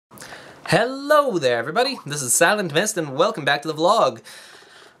Hello there, everybody. This is Silent Mist, and welcome back to the vlog.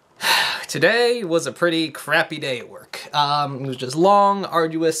 Today was a pretty crappy day at work. It was just long,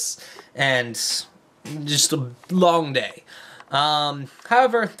 arduous, and just a long day.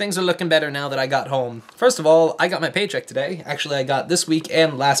 However, things are looking better now that I got home. First of all, I got my paycheck today. Actually, I got this week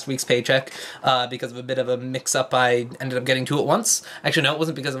and last week's paycheck because of a bit of a mix-up I ended up getting two at once. Actually, no, it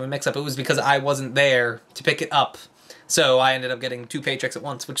wasn't because of a mix-up. It was because I wasn't there to pick it up. So I ended up getting two paychecks at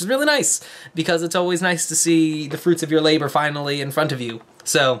once, which is really nice, because it's always nice to see the fruits of your labor finally in front of you.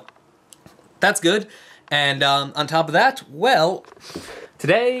 So that's good. And on top of that, well,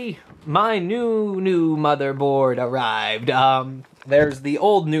 today my new motherboard arrived. There's the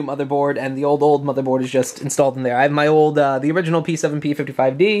old new motherboard, and the old motherboard is just installed in there. I have my old, the original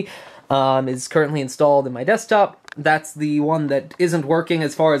P7P55D is currently installed in my desktop. That's the one that isn't working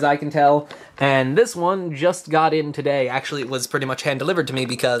as far as I can tell, and this one just got in today. Actually, it was pretty much hand-delivered to me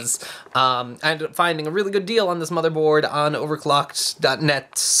because I ended up finding a really good deal on this motherboard on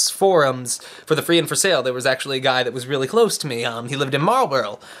overclocked.net's forums for the free and for sale. There was actually a guy that was really close to me. He lived in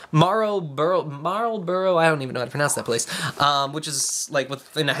Marlborough, I don't even know how to pronounce that place, which is like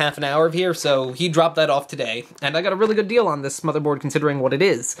within a half an hour of here, so he dropped that off today, and I got a really good deal on this motherboard considering what it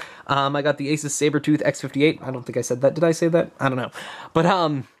is. I got the Asus Sabertooth X58. I don't think I said that. Did I say that? I don't know. But,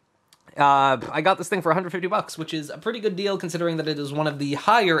 I got this thing for $150, which is a pretty good deal considering that it is one of the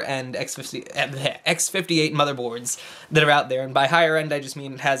higher-end X58 motherboards that are out there. And by higher-end, I just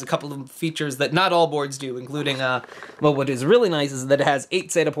mean it has a couple of features that not all boards do, including, well, what is really nice is that it has 8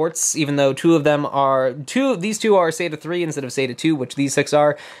 SATA ports, even though these two are SATA 3 instead of SATA 2, which these 6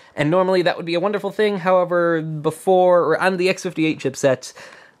 are. And normally that would be a wonderful thing. However, on the X58 chipset,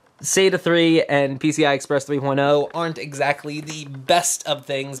 SATA 3 and PCI Express 3.0 aren't exactly the best of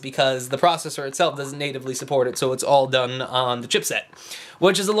things because the processor itself doesn't natively support it, so it's all done on the chipset,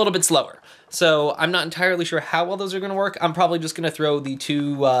 which is a little bit slower. So I'm not entirely sure how well those are going to work. I'm probably just going to throw the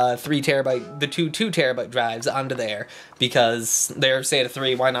two 2 terabyte drives onto there because they're SATA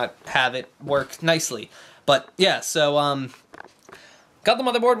 3. Why not have it work nicely? But yeah, so got the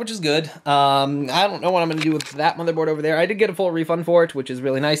motherboard, which is good. I don't know what I'm going to do with that motherboard over there. I did get a full refund for it, which is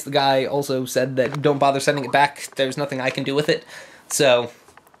really nice. The guy also said that don't bother sending it back. There's nothing I can do with it. So,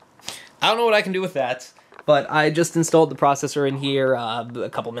 I don't know what I can do with that. But I just installed the processor in here a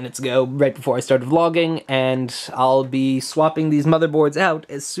couple minutes ago, right before I started vlogging, and I'll be swapping these motherboards out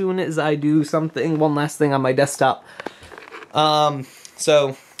as soon as I do one last thing on my desktop. So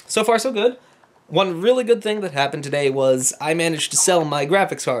far so good. One really good thing that happened today was I managed to sell my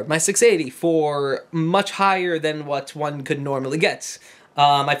graphics card, my 680, for much higher than what one could normally get.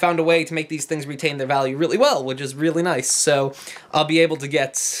 I found a way to make these things retain their value really well, which is really nice. So I'll be able to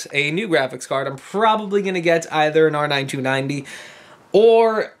get a new graphics card. I'm probably going to get either an R9 290,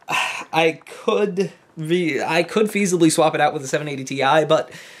 or I could feasibly swap it out with a 780 Ti, but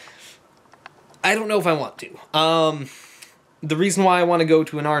I don't know if I want to. The reason why I want to go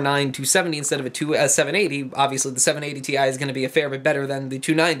to an R9 270 instead of a 780, obviously the 780 Ti is going to be a fair bit better than the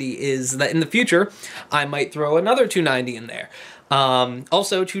 290, is that in the future, I might throw another 290 in there.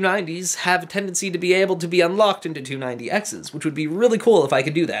 Also, 290s have a tendency to be able to be unlocked into 290Xs, which would be really cool if I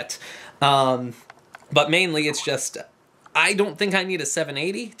could do that. But mainly, it's just, I don't think I need a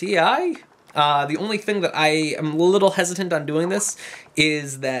 780 Ti. The only thing that I am a little hesitant on doing this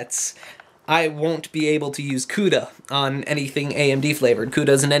is that I won't be able to use CUDA on anything AMD flavored. CUDA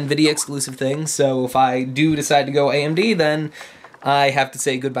is an NVIDIA exclusive thing, so if I do decide to go AMD, then I have to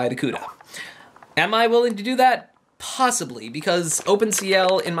say goodbye to CUDA. Am I willing to do that? Possibly, because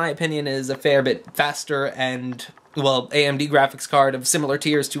OpenCL, in my opinion, is a fair bit faster, and, well, AMD graphics card of similar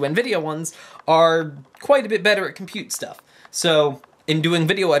tiers to NVIDIA ones are quite a bit better at compute stuff. So, in doing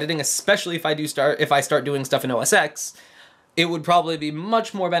video editing, especially if I start doing stuff in OS X, it would probably be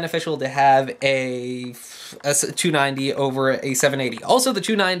much more beneficial to have a 290 over a 780. Also, the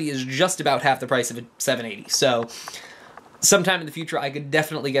 290 is just about half the price of a 780, so sometime in the future I could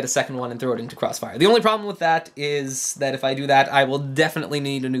definitely get a second one and throw it into Crossfire. The only problem with that is that if I do that, I will definitely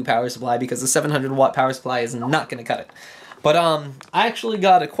need a new power supply because the 700-watt power supply is not going to cut it. But I actually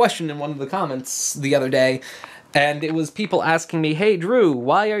got a question in one of the comments the other day, and it was people asking me, hey Drew,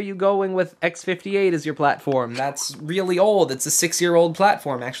 why are you going with X58 as your platform? That's really old. It's a 6-year-old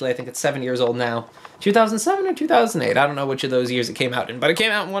platform. Actually, I think it's 7 years old now. 2007 or 2008? I don't know which of those years it came out in, but it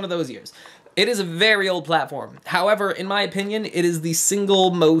came out in one of those years. It is a very old platform. However, in my opinion, it is the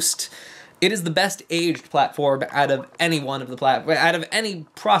best aged platform out of any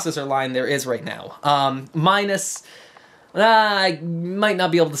processor line there is right now. Minus I might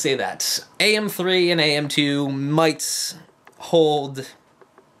not be able to say that. AM3 and AM2 might hold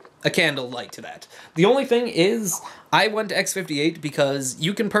a candle light to that. The only thing is, I went to X58 because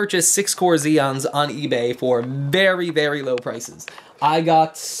you can purchase 6-core Xeons on eBay for very, very low prices. I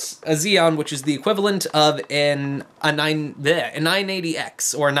got a Xeon, which is the equivalent of a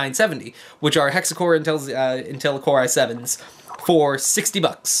 980X or a 970, which are hexa-core Intel Core i7s, for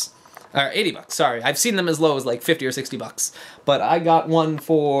 $60. Or 80 bucks, sorry. I've seen them as low as like 50 or 60 bucks. But I got one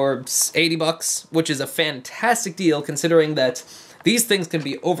for 80 bucks, which is a fantastic deal considering that these things can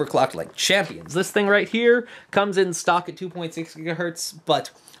be overclocked like champions. This thing right here comes in stock at 2.6 gigahertz,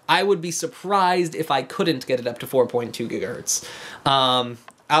 but I would be surprised if I couldn't get it up to 4.2 gigahertz.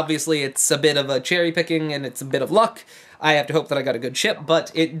 Obviously, it's a bit of a cherry picking and it's a bit of luck. I have to hope that I got a good chip, but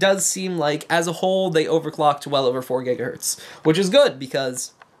it does seem like, as a whole, they overclocked well over 4 gigahertz, which is good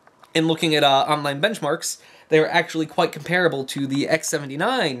because in looking at online benchmarks, they are actually quite comparable to the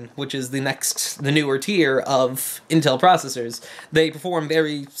X79, which is the newer tier of Intel processors. They perform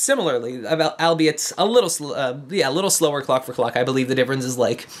very similarly, albeit a little slower clock for clock. I believe the difference is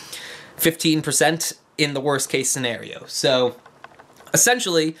like 15% in the worst case scenario. So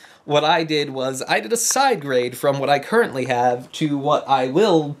essentially, what I did was I did a side grade from what I currently have to what I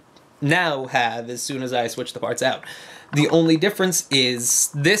will now have as soon as I switch the parts out. The only difference is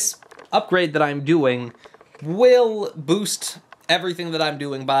this upgrade that I'm doing will boost everything that I'm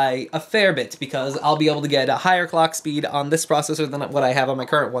doing by a fair bit, because I'll be able to get a higher clock speed on this processor than what I have on my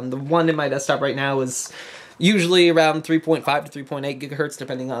current one. The one in my desktop right now is usually around 3.5 to 3.8 gigahertz,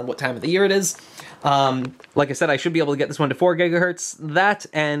 depending on what time of the year it is. Like I said, I should be able to get this one to 4 gigahertz. That,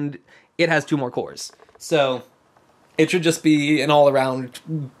 and it has 2 more cores. So it should just be an all-around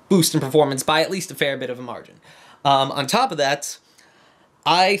boost in performance by at least a fair bit of a margin. On top of that,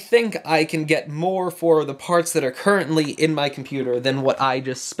 I think I can get more for the parts that are currently in my computer than what I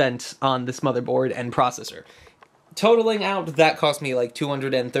just spent on this motherboard and processor. Totaling out, that cost me like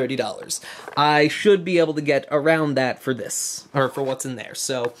 $230. I should be able to get around that for this, or for what's in there.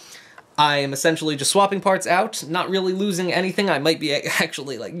 So I am essentially just swapping parts out, not really losing anything. I might be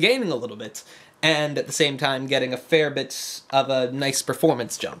actually like gaining a little bit, and at the same time getting a fair bit of a nice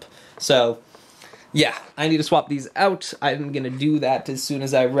performance jump. So yeah, I need to swap these out. I'm going to do that as soon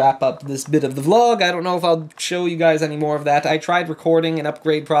as I wrap up this bit of the vlog. I don't know if I'll show you guys any more of that. I tried recording an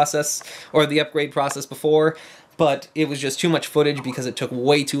upgrade process, or the upgrade process before, but it was just too much footage because it took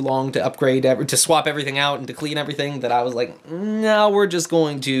way too long to upgrade, to swap everything out and to clean everything, that I was like, no, we're just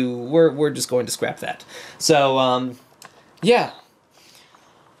going to scrap that. So, yeah.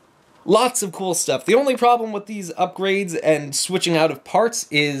 Lots of cool stuff. The only problem with these upgrades and switching out of parts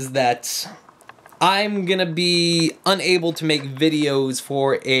is that I'm gonna be unable to make videos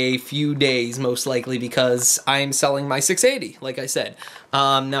for a few days, most likely, because I'm selling my 680, like I said.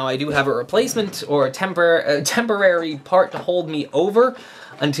 Now, I do have a replacement, or a temporary part to hold me over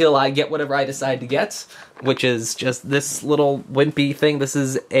until I get whatever I decide to get, which is just this little wimpy thing. This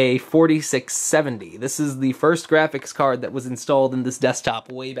is a 4670. This is the first graphics card that was installed in this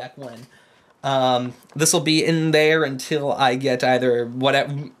desktop way back when. This will be in there until I get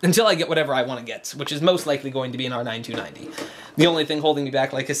whatever I want to get, which is most likely going to be an R9 290. The only thing holding me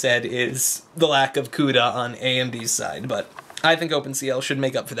back, like I said, is the lack of CUDA on AMD's side, but I think OpenCL should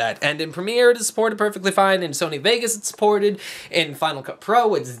make up for that. And in Premiere, it is supported perfectly fine. In Sony Vegas, it's supported. In Final Cut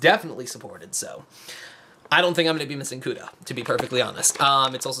Pro, it's definitely supported, so I don't think I'm going to be missing CUDA, to be perfectly honest.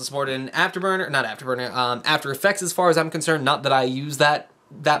 It's also supported in After Effects, as far as I'm concerned. Not that I use that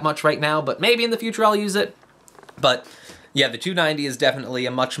much right now, but maybe in the future I'll use it. But yeah, the 290 is definitely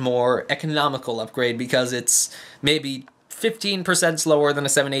a much more economical upgrade because it's maybe 15% slower than a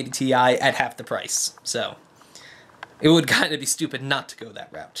 780 Ti at half the price. So it would kind of be stupid not to go that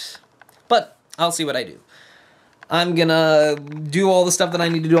route. But I'll see what I do. I'm gonna do all the stuff that I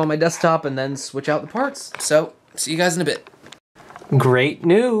need to do on my desktop and then switch out the parts. So, see you guys in a bit. Great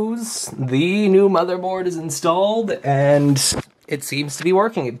news! The new motherboard is installed and it seems to be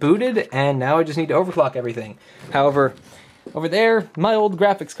working. It booted, and now I just need to overclock everything. However, over there, my old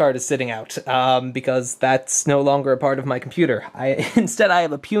graphics card is sitting out, because that's no longer a part of my computer. Instead, I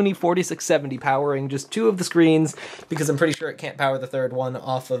have a puny 4670 powering just 2 of the screens, because I'm pretty sure it can't power the third one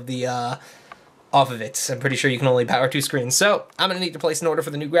off of it. I'm pretty sure you can only power 2 screens. So, I'm going to need to place an order for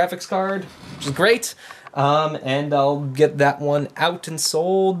the new graphics card, which is great. And I'll get that one out and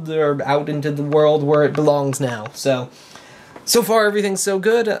sold, or out into the world where it belongs now. So far, everything's so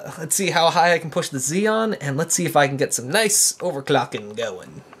good. Let's see how high I can push the Xeon, and let's see if I can get some nice overclocking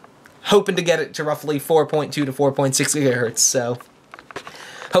going. Hoping to get it to roughly 4.2 to 4.6 gigahertz, so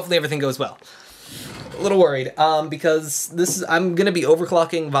hopefully everything goes well. A little worried, because I'm going to be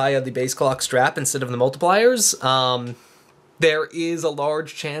overclocking via the base clock strap instead of the multipliers. there is a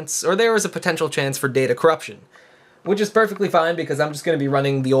large chance, or there is a potential chance for data corruption. Which is perfectly fine because I'm just going to be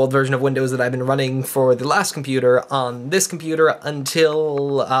running the old version of Windows that I've been running for the last computer on this computer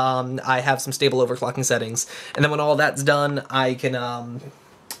until I have some stable overclocking settings. And then when all that's done, I can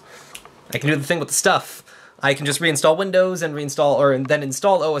do the thing with the stuff. I can just reinstall Windows and then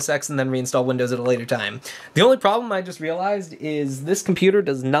install OS X and then reinstall Windows at a later time. The only problem I just realized is this computer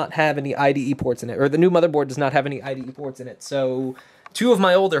does not have any IDE ports in it, or the new motherboard does not have any IDE ports in it. So 2 of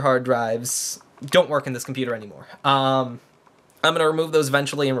my older hard drives don't work in this computer anymore. I'm going to remove those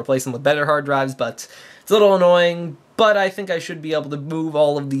eventually and replace them with better hard drives, but it's a little annoying, but I think I should be able to move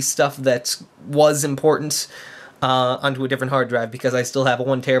all of the stuff that was important onto a different hard drive, because I still have a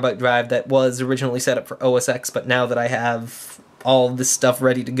 1 terabyte drive that was originally set up for OS X, but now that I have all of this stuff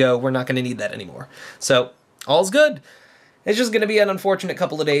ready to go, we're not going to need that anymore. So, all's good. It's just going to be an unfortunate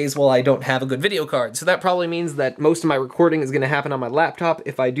couple of days while I don't have a good video card. So that probably means that most of my recording is going to happen on my laptop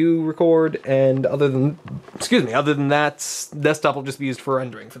if I do record, and other than that, desktop will just be used for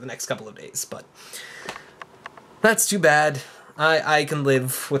rendering for the next couple of days. But that's too bad. I can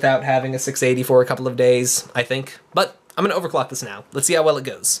live without having a 680 for a couple of days, I think. But I'm going to overclock this now. Let's see how well it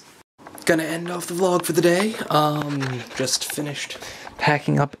goes. Gonna end off the vlog for the day. Just finished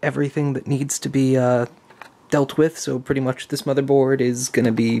packing up everything that needs to be dealt with, so pretty much this motherboard is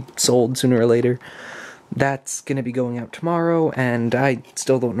gonna be sold sooner or later. That's gonna be going out tomorrow, and I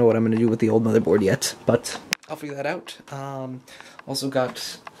still don't know what I'm gonna do with the old motherboard yet, but I'll figure that out. Also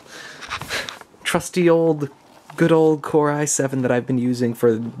got trusty good old Core i7 that I've been using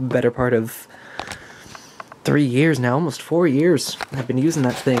for the better part of 3 years now, almost 4 years. I've been using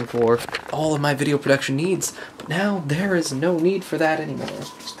that thing for all of my video production needs, but now there is no need for that anymore.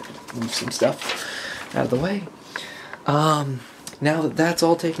 Just gonna move some stuff out of the way. Now that that's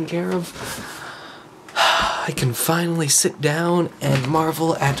all taken care of, I can finally sit down and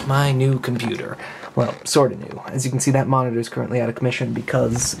marvel at my new computer. Well, sort of new. As you can see, that monitor is currently out of commission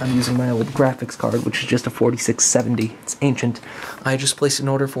because I'm using my old graphics card, which is just a 4670. It's ancient. I just placed an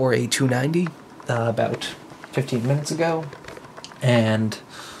order for a 290 about 15 minutes ago, and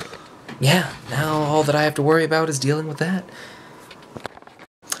yeah, now all that I have to worry about is dealing with that.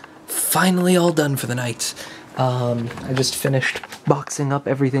 Finally all done for the night. I just finished boxing up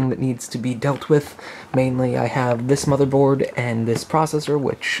everything that needs to be dealt with. Mainly I have this motherboard and this processor,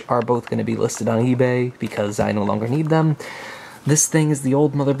 which are both going to be listed on eBay because I no longer need them. This thing is the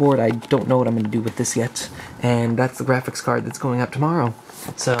old motherboard. I don't know what I'm going to do with this yet. And that's the graphics card that's going up tomorrow.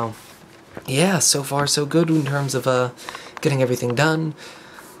 So, yeah, so far so good in terms of getting everything done.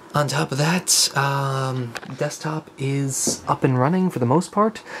 On top of that, desktop is up and running for the most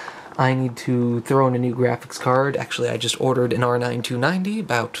part. I need to throw in a new graphics card. Actually, I just ordered an R9 290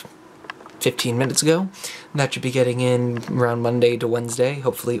 about 15 minutes ago. That should be getting in around Monday to Wednesday.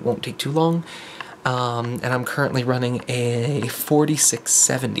 Hopefully it won't take too long. And I'm currently running a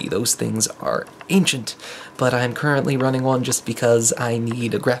 4670. Those things are ancient, but I'm currently running one just because I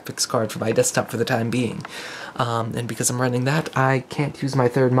need a graphics card for my desktop for the time being. And because I'm running that, I can't use my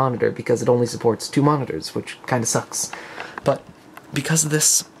third monitor because it only supports 2 monitors, which kind of sucks. But because of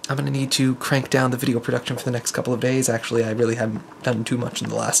this, I'm going to need to crank down the video production for the next couple of days. Actually, I really haven't done too much in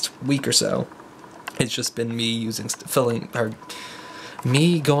the last week or so. It's just been me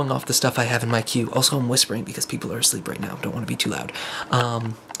me going off the stuff I have in my queue. Also, I'm whispering because people are asleep right now. Don't want to be too loud.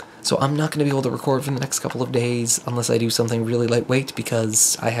 So I'm not going to be able to record for the next couple of days unless I do something really lightweight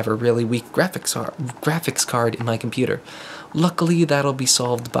because I have a really weak graphics card in my computer. Luckily, that'll be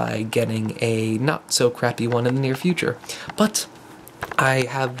solved by getting a not-so-crappy one in the near future. But I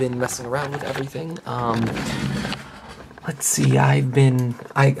have been messing around with everything. Let's see, I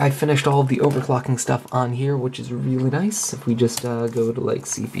finished all of the overclocking stuff on here, which is really nice. If we just go to, like,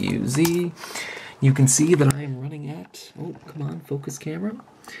 CPU-Z, you can see that I am running at, oh, come on, focus camera,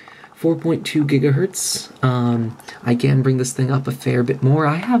 4.2 gigahertz. I can bring this thing up a fair bit more.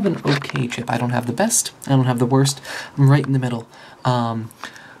 I have an okay chip. I don't have the best, I don't have the worst. I'm right in the middle.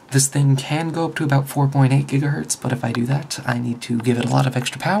 This thing can go up to about 4.8 gigahertz, but if I do that, I need to give it a lot of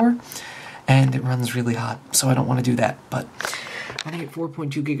extra power, and it runs really hot, so I don't want to do that. But running at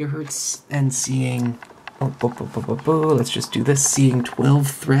 4.2 gigahertz and seeing, let's just do this, seeing 12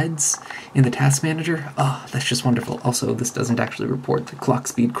 threads in the task manager, that's just wonderful. Also, this doesn't actually report the clock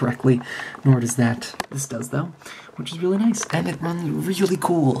speed correctly, nor does that. This does, though, which is really nice, and it runs really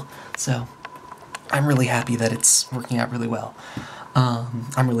cool, so I'm really happy that it's working out really well.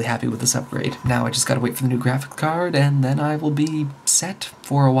 I'm really happy with this upgrade. Now I just gotta wait for the new graphics card, and then I will be set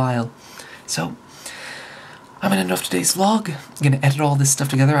for a while. So, I'm gonna end off today's vlog. I'm gonna edit all this stuff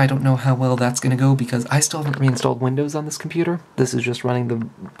together. I don't know how well that's gonna go because I still haven't reinstalled Windows on this computer. This is just running the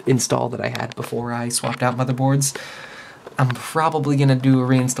install that I had before I swapped out motherboards. I'm probably gonna do a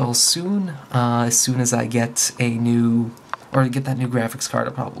reinstall soon. As soon as I get a new, or get that new graphics card,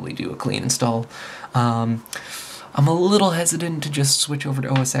 I'll probably do a clean install. I'm a little hesitant to just switch over to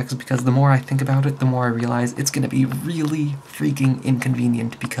OS X because the more I think about it, the more I realize it's going to be really freaking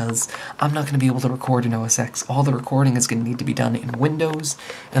inconvenient because I'm not going to be able to record in OS X. All the recording is going to need to be done in Windows,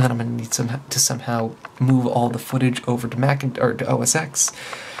 and then I'm going to need to somehow move all the footage over to or to OS X,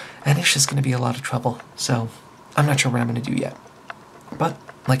 and it's just going to be a lot of trouble. So I'm not sure what I'm going to do yet. But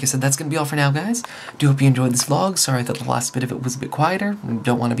like I said, that's going to be all for now, guys. Do hope you enjoyed this vlog. Sorry that the last bit of it was a bit quieter.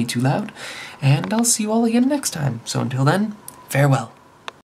 Don't want to be too loud. And I'll see you all again next time. So until then, farewell.